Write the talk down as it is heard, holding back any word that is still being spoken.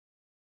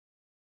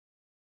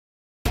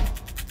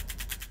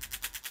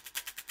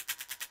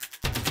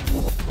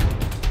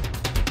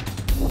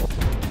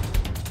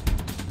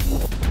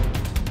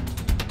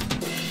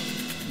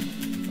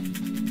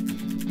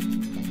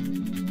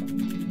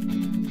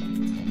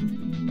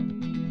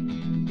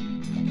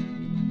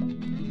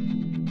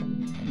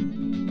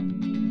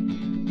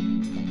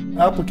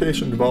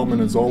Application development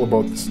is all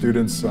about the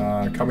students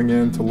coming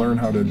in to learn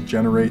how to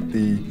generate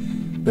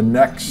the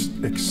next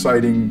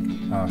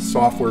exciting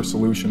software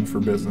solution for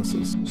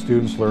businesses.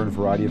 Students learn a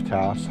variety of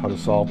tasks, how to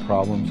solve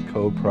problems,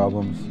 code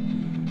problems,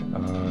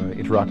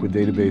 interact with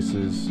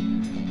databases.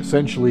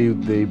 Essentially,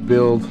 they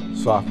build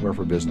software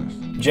for business.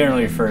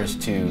 Generally refers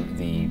to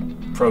the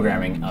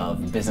programming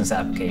of business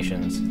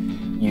applications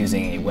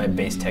using a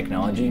web-based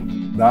technology.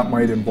 That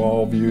might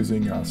involve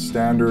using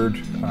standard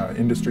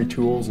industry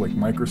tools like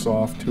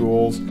Microsoft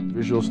tools.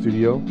 Visual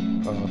Studio,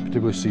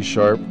 particularly C#,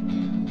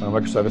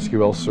 Microsoft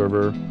SQL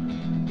Server.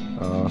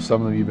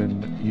 Some of them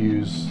even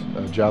use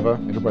Java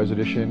Enterprise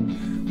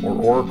Edition. Or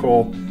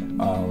Oracle,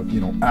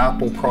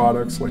 Apple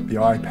products like the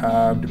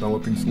iPad,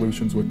 developing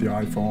solutions with the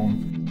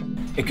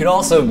iPhone. It could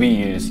also be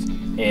used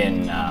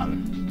in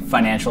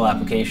financial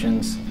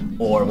applications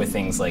or with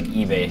things like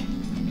eBay,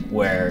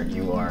 where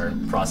you are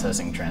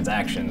processing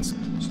transactions.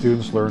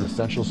 Students learn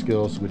essential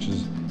skills, which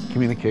is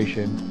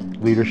communication,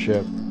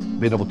 leadership,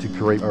 being able to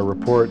create our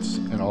reports,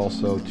 and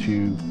also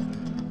to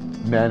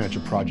manage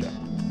a project.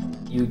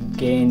 You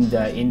gain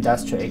the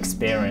industrial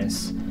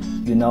experience.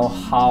 You know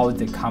how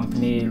the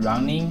company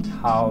running,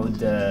 how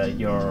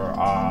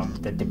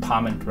the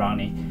department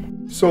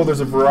running. So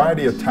there's a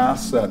variety of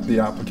tasks that the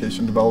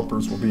application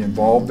developers will be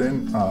involved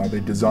in. They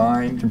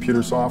design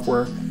computer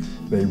software,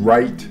 they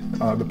write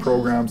the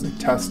programs,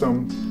 they test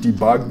them,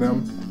 debug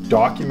them,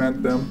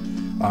 document them.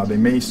 They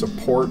may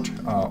support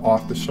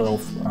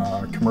off-the-shelf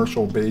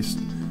commercial-based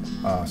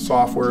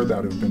software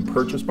that have been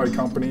purchased by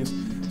companies.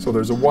 So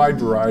there's a wide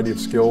variety of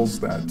skills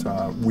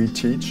that we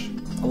teach.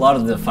 A lot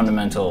of the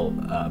fundamental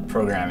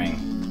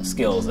programming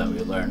skills that we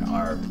learn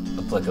are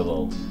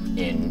applicable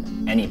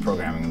in any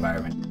programming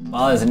environment.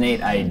 While as a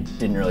NAIT, I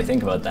didn't really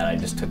think about that. I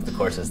just took the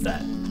courses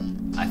that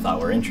I thought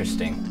were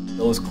interesting.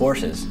 Those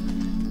courses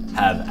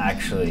have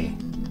actually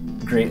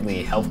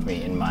greatly helped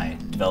me in my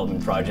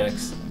development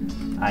projects.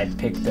 I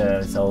picked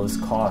those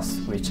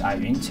courses which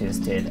I'm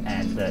interested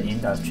and the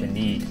industry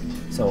need.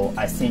 So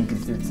I think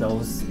that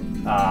those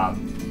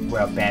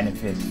will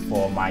benefit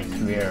for my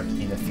career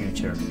in the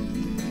future.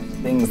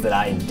 Things that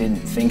I didn't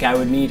think I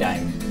would need,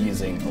 I'm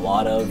using a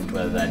lot of,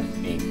 whether that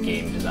be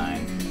game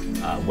design,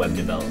 web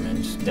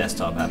development,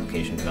 desktop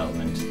application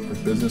development. For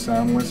business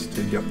analysts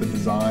to get the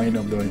design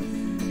of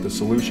the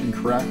solution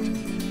correct,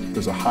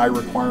 there's a high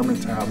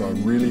requirement to have a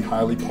really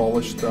highly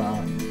polished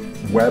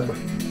web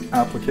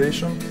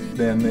application.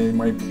 Then they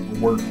might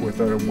work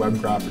with a web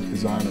graphic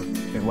designer.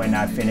 When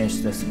I finish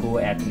the school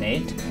at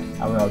NAIT,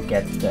 I will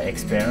get the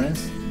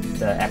experience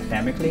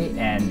academically,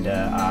 and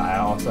I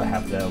also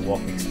have the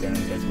work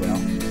experience as well.